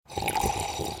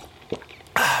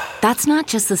That's not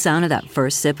just the sound of that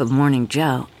first sip of Morning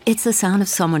Joe. It's the sound of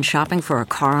someone shopping for a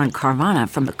car on Carvana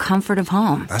from the comfort of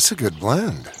home. That's a good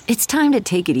blend. It's time to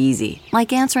take it easy,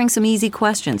 like answering some easy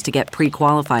questions to get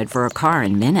pre-qualified for a car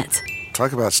in minutes.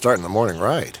 Talk about starting the morning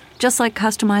right. Just like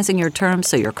customizing your terms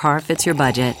so your car fits your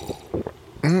budget.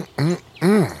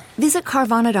 Visit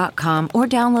Carvana.com or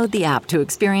download the app to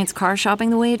experience car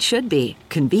shopping the way it should be.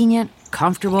 Convenient,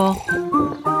 comfortable.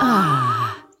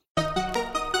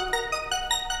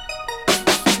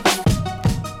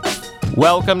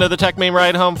 Welcome to the Tech Meme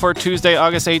Ride Home for Tuesday,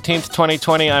 August 18th,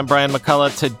 2020. I'm Brian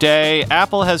McCullough. Today,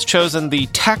 Apple has chosen the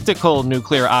tactical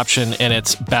nuclear option in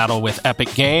its battle with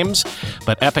Epic Games,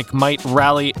 but Epic might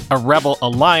rally a rebel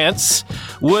alliance.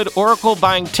 Would Oracle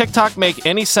buying TikTok make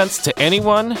any sense to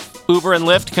anyone? Uber and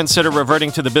Lyft consider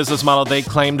reverting to the business model they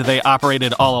claimed they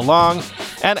operated all along.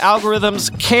 And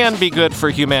algorithms can be good for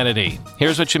humanity.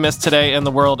 Here's what you missed today in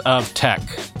the world of tech.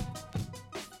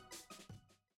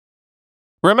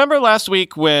 Remember last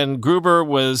week when Gruber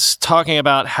was talking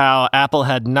about how Apple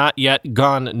had not yet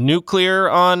gone nuclear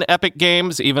on Epic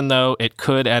Games, even though it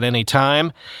could at any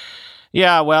time?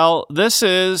 Yeah, well, this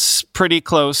is pretty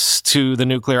close to the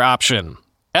nuclear option.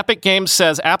 Epic Games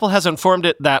says Apple has informed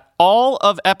it that all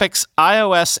of Epic's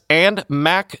iOS and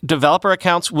Mac developer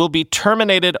accounts will be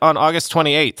terminated on August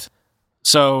 28th.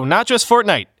 So not just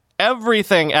Fortnite.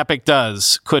 Everything Epic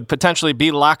does could potentially be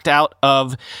locked out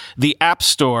of the App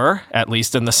Store, at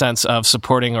least in the sense of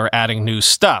supporting or adding new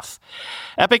stuff.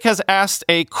 Epic has asked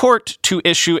a court to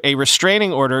issue a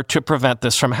restraining order to prevent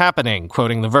this from happening,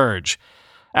 quoting The Verge.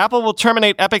 Apple will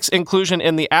terminate Epic's inclusion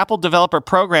in the Apple Developer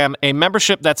Program, a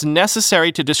membership that's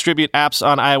necessary to distribute apps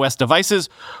on iOS devices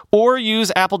or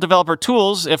use Apple developer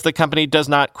tools if the company does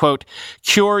not, quote,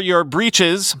 cure your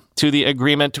breaches to the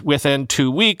agreement within 2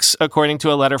 weeks, according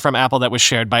to a letter from Apple that was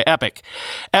shared by Epic.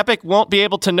 Epic won't be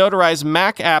able to notarize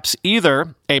Mac apps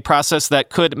either, a process that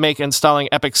could make installing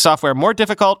Epic software more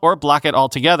difficult or block it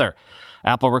altogether.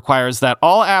 Apple requires that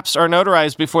all apps are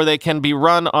notarized before they can be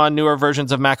run on newer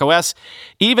versions of macOS,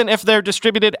 even if they're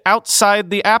distributed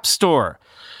outside the App Store.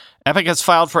 Epic has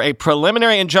filed for a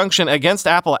preliminary injunction against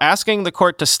Apple, asking the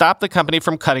court to stop the company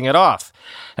from cutting it off.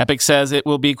 Epic says it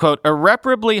will be, quote,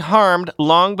 irreparably harmed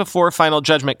long before final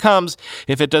judgment comes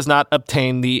if it does not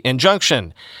obtain the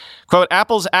injunction. Quote,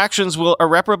 Apple's actions will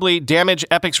irreparably damage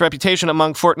Epic's reputation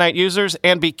among Fortnite users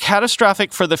and be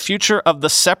catastrophic for the future of the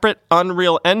separate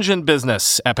Unreal Engine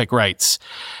business, Epic writes.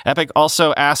 Epic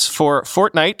also asks for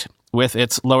Fortnite, with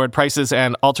its lowered prices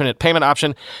and alternate payment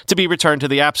option, to be returned to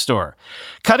the App Store.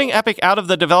 Cutting Epic out of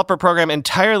the developer program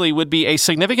entirely would be a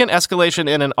significant escalation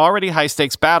in an already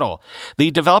high-stakes battle.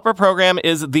 The developer program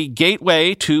is the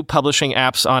gateway to publishing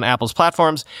apps on Apple's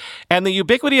platforms, and the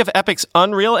ubiquity of Epic's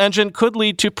Unreal Engine could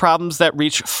lead to problems that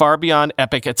reach far beyond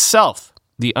Epic itself.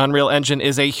 The Unreal Engine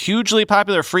is a hugely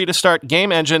popular free-to-start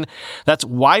game engine that's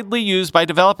widely used by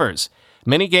developers.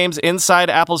 Many games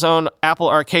inside Apple's own Apple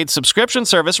Arcade subscription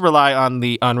service rely on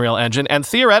the Unreal Engine, and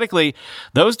theoretically,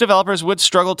 those developers would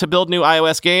struggle to build new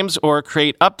iOS games or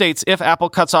create updates if Apple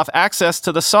cuts off access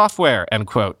to the software, end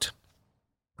quote.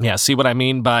 Yeah, see what I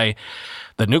mean by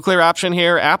the nuclear option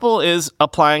here? Apple is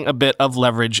applying a bit of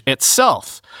leverage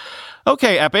itself.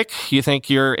 Okay, Epic, you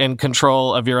think you're in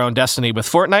control of your own destiny with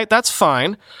Fortnite? That's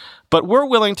fine. But we're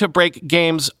willing to break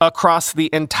games across the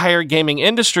entire gaming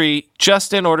industry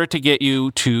just in order to get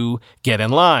you to get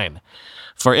in line.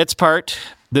 For its part,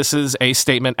 this is a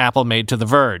statement Apple made to The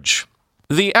Verge.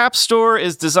 The App Store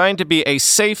is designed to be a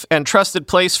safe and trusted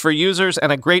place for users and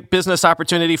a great business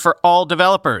opportunity for all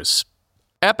developers.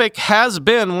 Epic has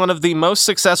been one of the most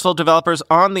successful developers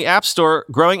on the App Store,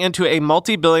 growing into a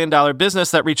multi-billion-dollar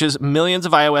business that reaches millions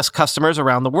of iOS customers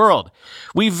around the world.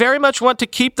 We very much want to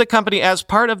keep the company as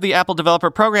part of the Apple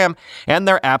Developer Program and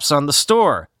their apps on the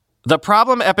store. The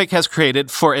problem Epic has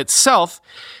created for itself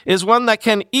is one that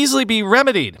can easily be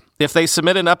remedied if they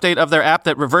submit an update of their app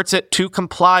that reverts it to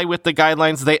comply with the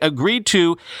guidelines they agreed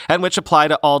to and which apply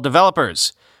to all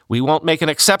developers. We won't make an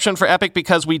exception for Epic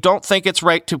because we don't think it's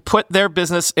right to put their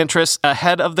business interests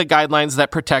ahead of the guidelines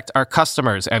that protect our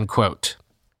customers, end quote.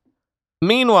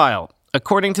 Meanwhile,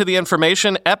 according to the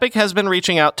information, Epic has been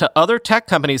reaching out to other tech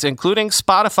companies, including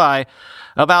Spotify,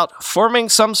 about forming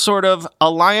some sort of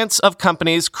alliance of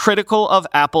companies critical of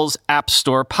Apple's App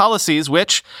Store policies,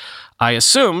 which I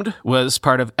assumed was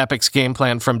part of Epic's game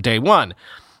plan from day one.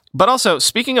 But also,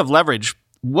 speaking of leverage,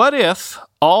 what if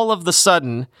all of the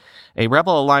sudden a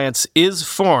rebel alliance is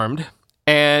formed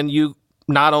and you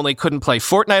not only couldn't play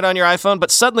Fortnite on your iPhone,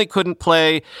 but suddenly couldn't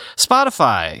play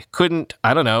Spotify, couldn't,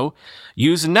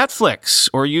 use Netflix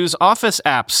or use Office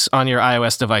apps on your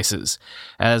iOS devices.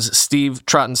 As Steve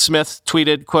Troughton-Smith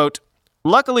tweeted, quote,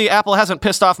 "Luckily, Apple hasn't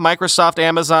pissed off Microsoft,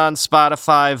 Amazon,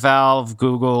 Spotify, Valve,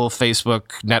 Google,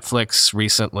 Facebook, Netflix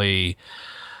recently.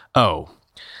 Oh.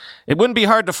 It wouldn't be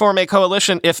hard to form a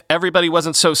coalition if everybody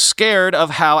wasn't so scared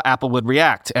of how Apple would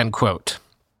react," end quote.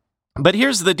 But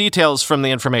here's the details from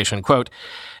the information. Quote,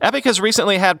 "Epic has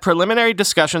recently had preliminary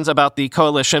discussions about the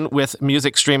coalition with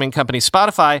music streaming company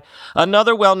Spotify,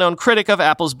 another well-known critic of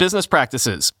Apple's business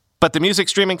practices. But the music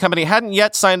streaming company hadn't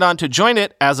yet signed on to join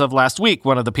it as of last week,"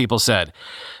 one of the people said.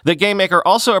 The game maker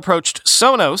also approached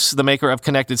Sonos, the maker of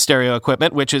connected stereo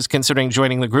equipment, which is considering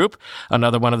joining the group,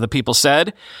 another one of the people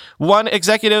said. One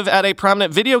executive at a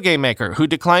prominent video game maker who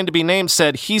declined to be named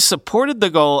said he supported the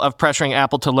goal of pressuring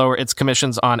Apple to lower its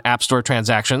commissions on App Store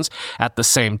transactions. At the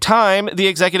same time, the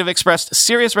executive expressed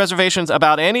serious reservations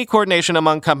about any coordination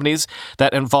among companies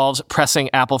that involves pressing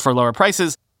Apple for lower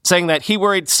prices, saying that he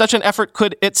worried such an effort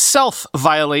could itself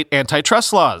violate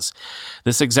antitrust laws.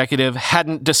 This executive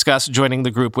hadn't discussed joining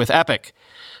the group with Epic.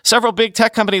 Several big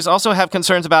tech companies also have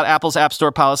concerns about Apple's App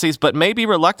Store policies, but may be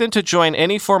reluctant to join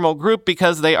any formal group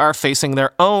because they are facing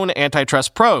their own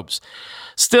antitrust probes.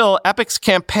 Still, Epic's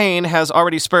campaign has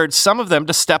already spurred some of them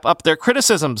to step up their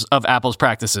criticisms of Apple's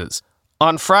practices.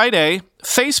 On Friday,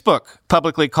 Facebook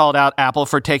publicly called out Apple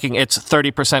for taking its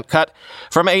 30% cut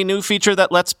from a new feature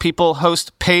that lets people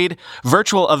host paid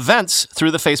virtual events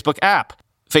through the Facebook app.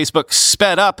 Facebook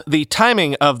sped up the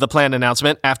timing of the planned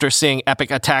announcement after seeing Epic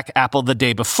attack Apple the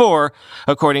day before,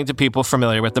 according to people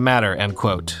familiar with the matter, end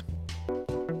quote.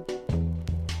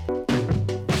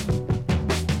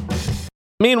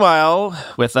 Meanwhile,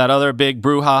 with that other big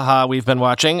brouhaha we've been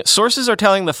watching, sources are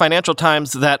telling the Financial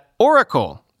Times that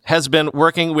Oracle has been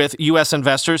working with U.S.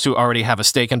 investors who already have a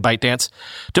stake in ByteDance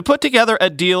to put together a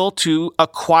deal to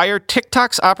acquire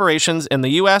TikTok's operations in the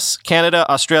U.S., Canada,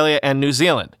 Australia, and New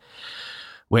Zealand.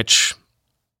 Which,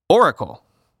 Oracle?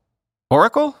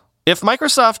 If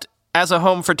Microsoft as a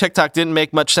home for TikTok didn't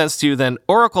make much sense to you, then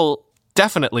Oracle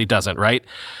definitely doesn't, right?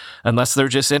 Unless they're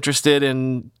just interested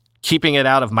in keeping it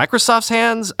out of Microsoft's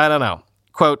hands? I don't know.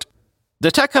 Quote,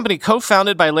 "The tech company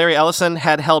co-founded by Larry Ellison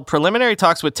had held preliminary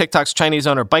talks with TikTok's Chinese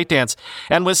owner ByteDance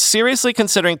and was seriously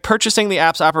considering purchasing the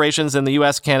app's operations in the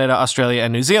US, Canada, Australia,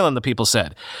 and New Zealand," the people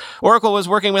said. Oracle was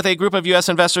working with a group of US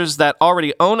investors that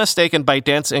already own a stake in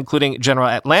ByteDance, including General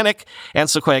Atlantic and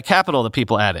Sequoia Capital, the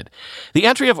people added. The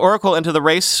entry of Oracle into the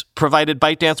race provided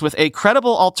ByteDance with a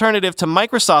credible alternative to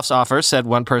Microsoft's offer, said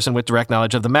one person with direct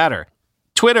knowledge of the matter.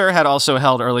 Twitter had also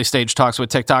held early-stage talks with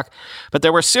TikTok, but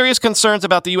there were serious concerns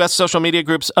about the U.S. social media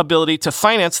group's ability to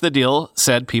finance the deal,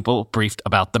 said people briefed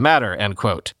about the matter, end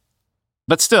quote.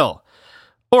 But still,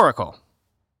 Oracle.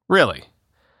 Really?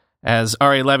 As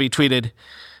Ari Levy tweeted,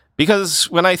 "Because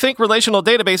when I think relational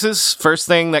databases, first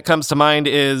thing that comes to mind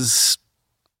is..."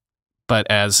 But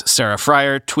as Sarah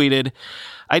Fryer tweeted,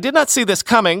 "I did not see this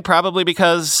coming, probably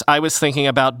because I was thinking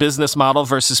about business model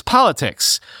versus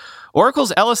politics.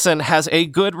 Oracle's Ellison has a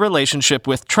good relationship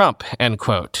with Trump," end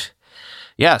quote.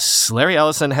 Yes, Larry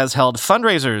Ellison has held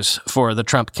fundraisers for the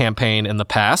Trump campaign in the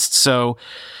past, so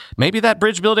maybe that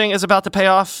bridge building is about to pay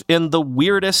off in the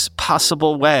weirdest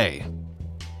possible way.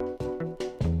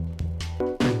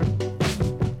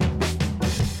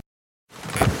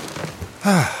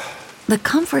 The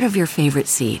comfort of your favorite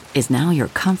seat is now your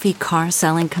comfy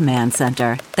car-selling command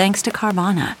center, thanks to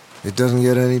Carvana. It doesn't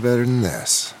get any better than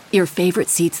this. Your favorite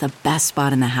seat's the best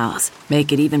spot in the house.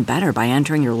 Make it even better by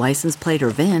entering your license plate or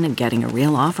VIN and getting a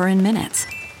real offer in minutes.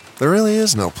 There really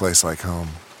is no place like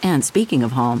home. And speaking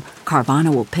of home,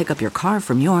 Carvana will pick up your car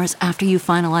from yours after you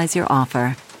finalize your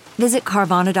offer. Visit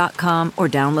Carvana.com or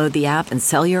download the app and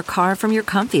sell your car from your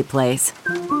comfy place.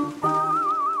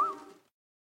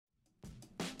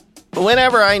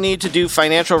 Whenever I need to do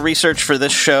financial research for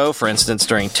this show, for instance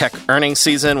during tech earnings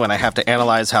season when I have to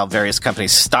analyze how various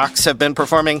companies' stocks have been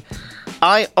performing,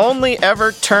 I only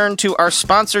ever turn to our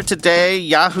sponsor today,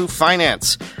 Yahoo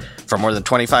Finance. For more than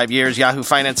 25 years, Yahoo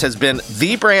Finance has been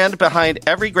the brand behind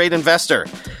every great investor.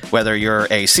 Whether you're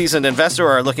a seasoned investor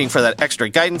or are looking for that extra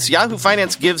guidance, Yahoo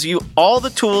Finance gives you all the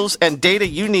tools and data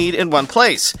you need in one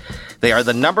place. They are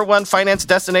the #1 finance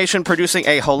destination, producing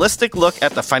a holistic look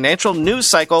at the financial news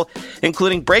cycle,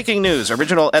 including breaking news,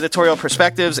 original editorial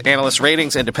perspectives, analyst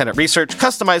ratings, independent research,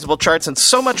 customizable charts, and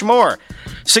so much more.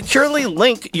 Securely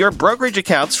link your brokerage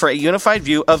accounts for a unified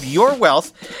view of your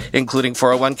wealth, including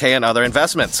 401k and other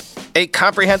investments. A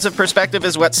comprehensive perspective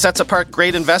is what sets apart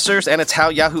great investors, and it's how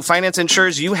Yahoo Finance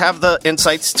ensures you have the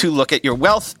insights to look at your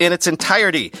wealth in its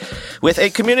entirety. With a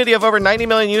community of over 90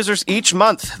 million users each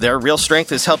month, their real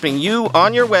strength is helping you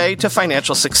on your way to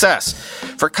financial success.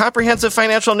 For comprehensive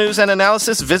financial news and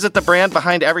analysis, visit the brand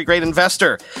behind every great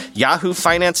investor,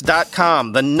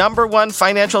 yahoofinance.com, the #1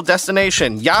 financial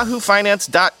destination,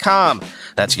 yahoofinance.com.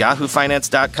 That's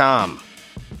yahoofinance.com.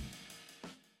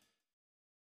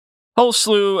 Whole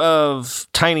slew of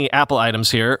tiny Apple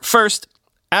items here. First,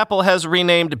 Apple has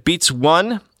renamed Beats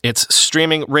One, its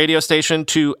streaming radio station,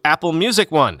 to Apple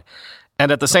Music One,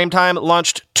 and at the same time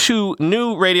launched 2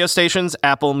 new radio stations,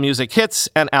 Apple Music Hits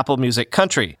and Apple Music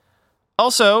Country.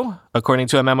 Also, according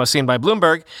to a memo seen by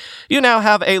Bloomberg, you now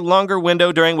have a longer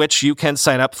window during which you can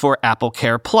sign up for Apple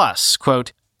Care Plus.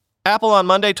 Quote, Apple on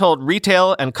Monday told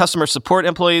retail and customer support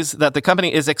employees that the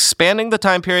company is expanding the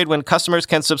time period when customers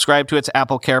can subscribe to its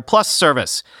Apple Care Plus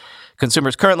service.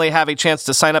 Consumers currently have a chance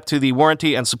to sign up to the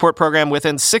warranty and support program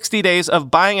within 60 days of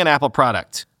buying an Apple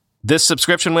product. This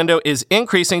subscription window is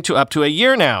increasing to up to a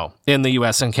year now in the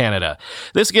US and Canada.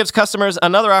 This gives customers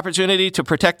another opportunity to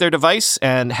protect their device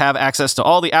and have access to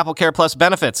all the Apple Care Plus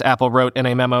benefits, Apple wrote in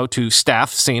a memo to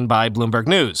staff seen by Bloomberg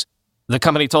News. The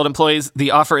company told employees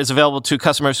the offer is available to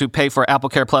customers who pay for Apple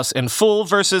Care Plus in full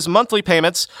versus monthly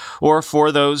payments, or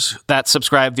for those that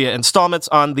subscribe via installments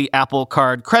on the Apple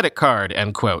Card credit card,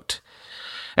 end quote.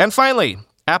 And finally,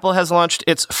 Apple has launched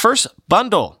its first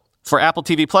bundle for Apple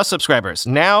TV Plus subscribers.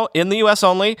 Now in the US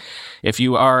only, if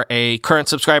you are a current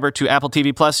subscriber to Apple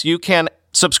TV Plus, you can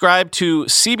subscribe to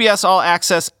CBS All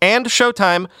Access and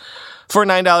Showtime for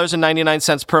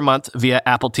 $9.99 per month via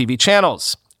Apple TV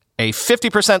channels. A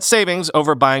 50% savings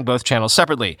over buying both channels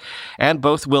separately. And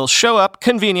both will show up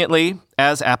conveniently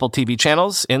as Apple TV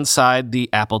channels inside the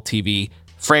Apple TV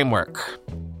framework.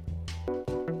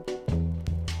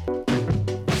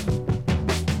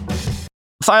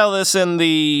 File this in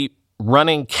the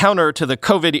running counter to the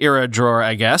COVID era drawer,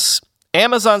 I guess.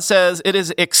 Amazon says it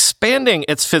is expanding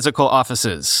its physical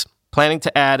offices, planning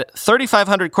to add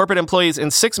 3,500 corporate employees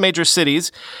in 6 major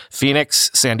cities, Phoenix,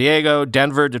 San Diego,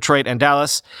 Denver, Detroit, and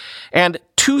Dallas, and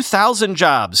 2,000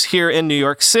 jobs here in New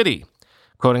York City,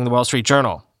 quoting the Wall Street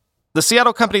Journal. The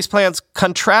Seattle company's plans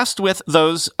contrast with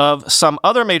those of some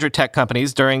other major tech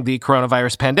companies during the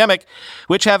coronavirus pandemic,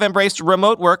 which have embraced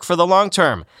remote work for the long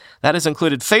term. That has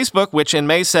included Facebook, which in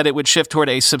May said it would shift toward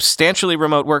a substantially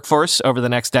remote workforce over the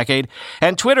next decade,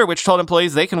 and Twitter, which told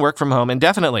employees they can work from home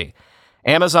indefinitely.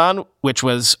 Amazon, which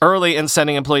was early in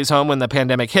sending employees home when the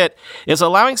pandemic hit, is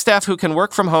allowing staff who can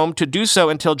work from home to do so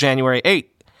until January 8th.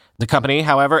 The company,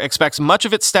 however, expects much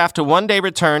of its staff to one day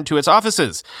return to its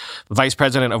offices. Vice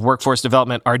President of Workforce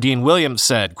Development Ardeen Williams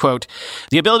said, quote,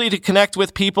 the ability to connect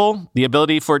with people, the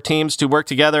ability for teams to work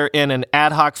together in an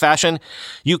ad hoc fashion,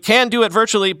 you can do it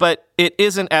virtually, but it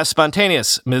isn't as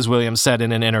spontaneous, Ms. Williams said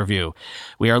in an interview.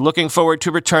 We are looking forward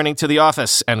to returning to the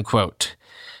office, end quote.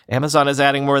 Amazon is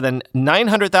adding more than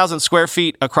 900,000 square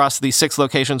feet across the 6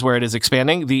 locations where it is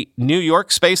expanding. The New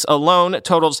York space alone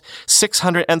totals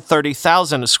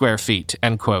 630,000 square feet,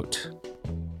 end quote.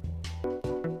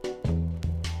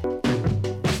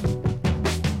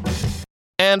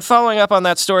 And following up on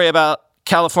that story about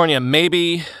California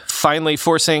maybe finally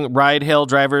forcing ride-hail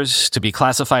drivers to be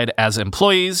classified as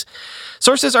employees,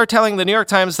 sources are telling the New York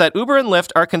Times that Uber and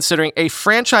Lyft are considering a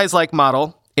franchise-like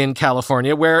model in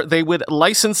California, where they would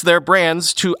license their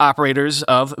brands to operators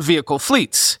of vehicle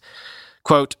fleets.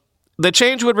 Quote, the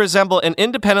change would resemble an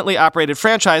independently operated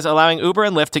franchise, allowing Uber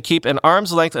and Lyft to keep an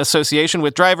arm's-length association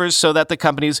with drivers so that the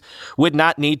companies would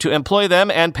not need to employ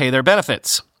them and pay their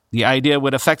benefits. The idea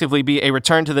would effectively be a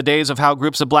return to the days of how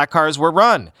groups of black cars were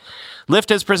run. Lyft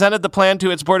has presented the plan to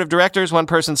its board of directors, one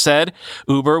person said.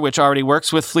 Uber, which already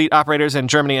works with fleet operators in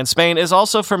Germany and Spain, is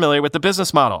also familiar with the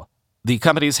business model. The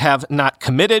companies have not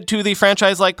committed to the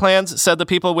franchise-like plans, said the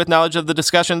people with knowledge of the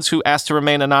discussions who asked to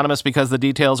remain anonymous because the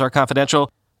details are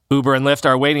confidential. Uber and Lyft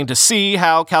are waiting to see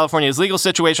how California's legal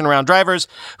situation around drivers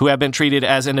who have been treated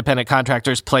as independent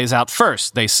contractors plays out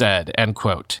first, they said, end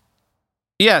quote.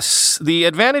 Yes, the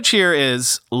advantage here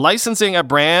is licensing a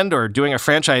brand or doing a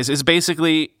franchise is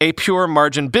basically a pure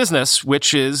margin business,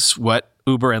 which is what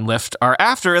Uber and Lyft are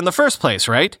after in the first place,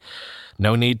 right?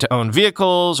 No need to own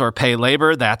vehicles or pay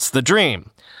labor, that's the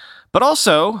dream. But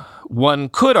also, one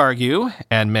could argue,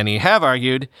 and many have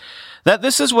argued, that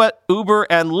this is what Uber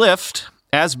and Lyft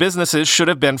as businesses should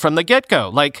have been from the get-go.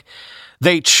 Like,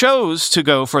 They chose to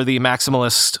go for the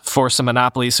maximalist force a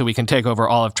monopoly so we can take over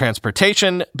all of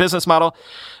transportation business model.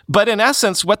 But in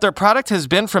essence, what their product has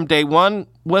been from day one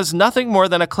was nothing more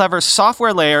than a clever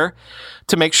software layer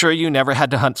to make sure you never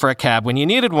had to hunt for a cab when you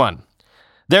needed one.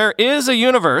 There is a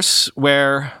universe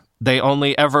where they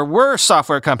only ever were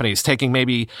software companies taking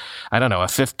maybe, a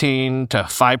 15 to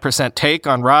 5% take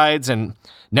on rides and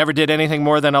never did anything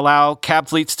more than allow cab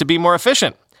fleets to be more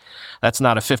efficient. That's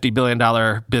not a $50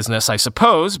 billion business, I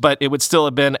suppose, but it would still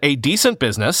have been a decent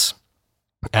business.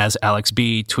 As Alex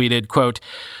B. tweeted, quote,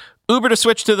 Uber to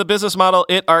switch to the business model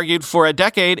it argued for a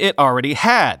decade it already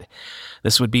had.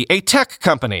 This would be a tech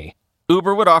company.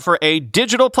 Uber would offer a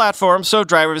digital platform so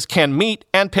drivers can meet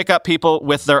and pick up people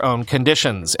with their own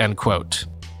conditions, end quote.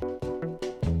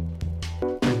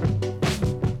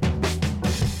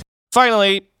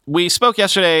 Finally, we spoke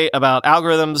yesterday about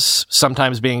algorithms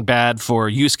sometimes being bad for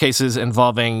use cases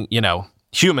involving,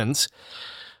 humans.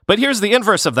 But here's the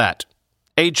inverse of that.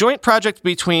 A joint project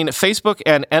between Facebook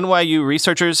and NYU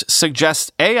researchers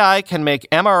suggests AI can make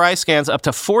MRI scans up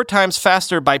to 4 times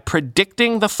faster by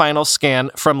predicting the final scan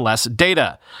from less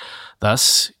data.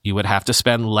 Thus, you would have to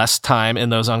spend less time in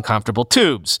those uncomfortable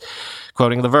tubes.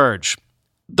 Quoting The Verge.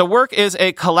 The work is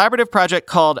a collaborative project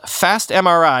called Fast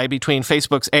MRI between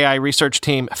Facebook's AI research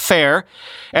team, FAIR,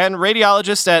 and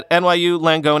radiologists at NYU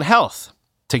Langone Health.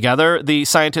 Together, the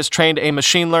scientists trained a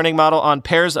machine learning model on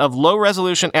pairs of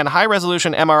low-resolution and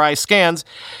high-resolution MRI scans,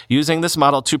 using this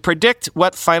model to predict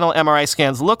what final MRI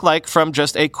scans look like from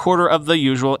just a quarter of the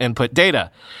usual input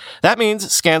data. That means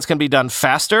scans can be done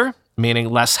faster, meaning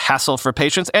less hassle for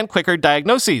patients, and quicker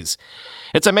diagnoses.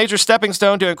 It's a major stepping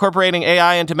stone to incorporating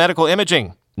AI into medical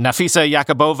imaging. Nafisa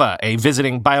Yakubova, a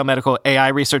visiting biomedical AI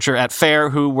researcher at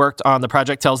FAIR who worked on the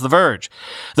project, tells The Verge.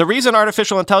 The reason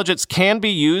artificial intelligence can be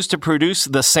used to produce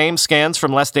the same scans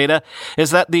from less data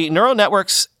is that the neural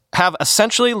networks have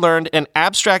essentially learned an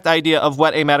abstract idea of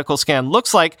what a medical scan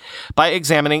looks like by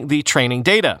examining the training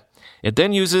data. It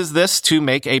then uses this to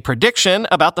make a prediction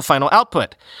about the final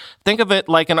output. Think of it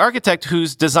like an architect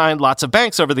who's designed lots of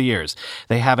banks over the years.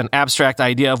 They have an abstract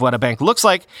idea of what a bank looks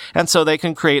like, and so they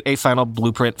can create a final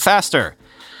blueprint faster.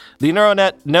 The neural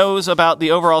net knows about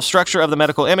the overall structure of the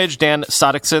medical image. Dan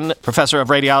Sodikson, professor of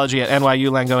radiology at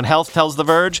NYU Langone Health, tells The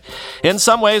Verge, in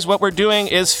some ways, what we're doing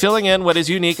is filling in what is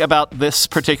unique about this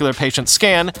particular patient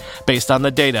scan based on the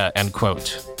data, end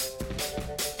quote.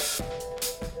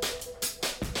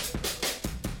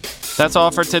 That's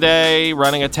all for today.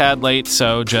 Running a tad late,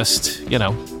 so just,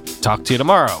 talk to you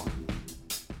tomorrow.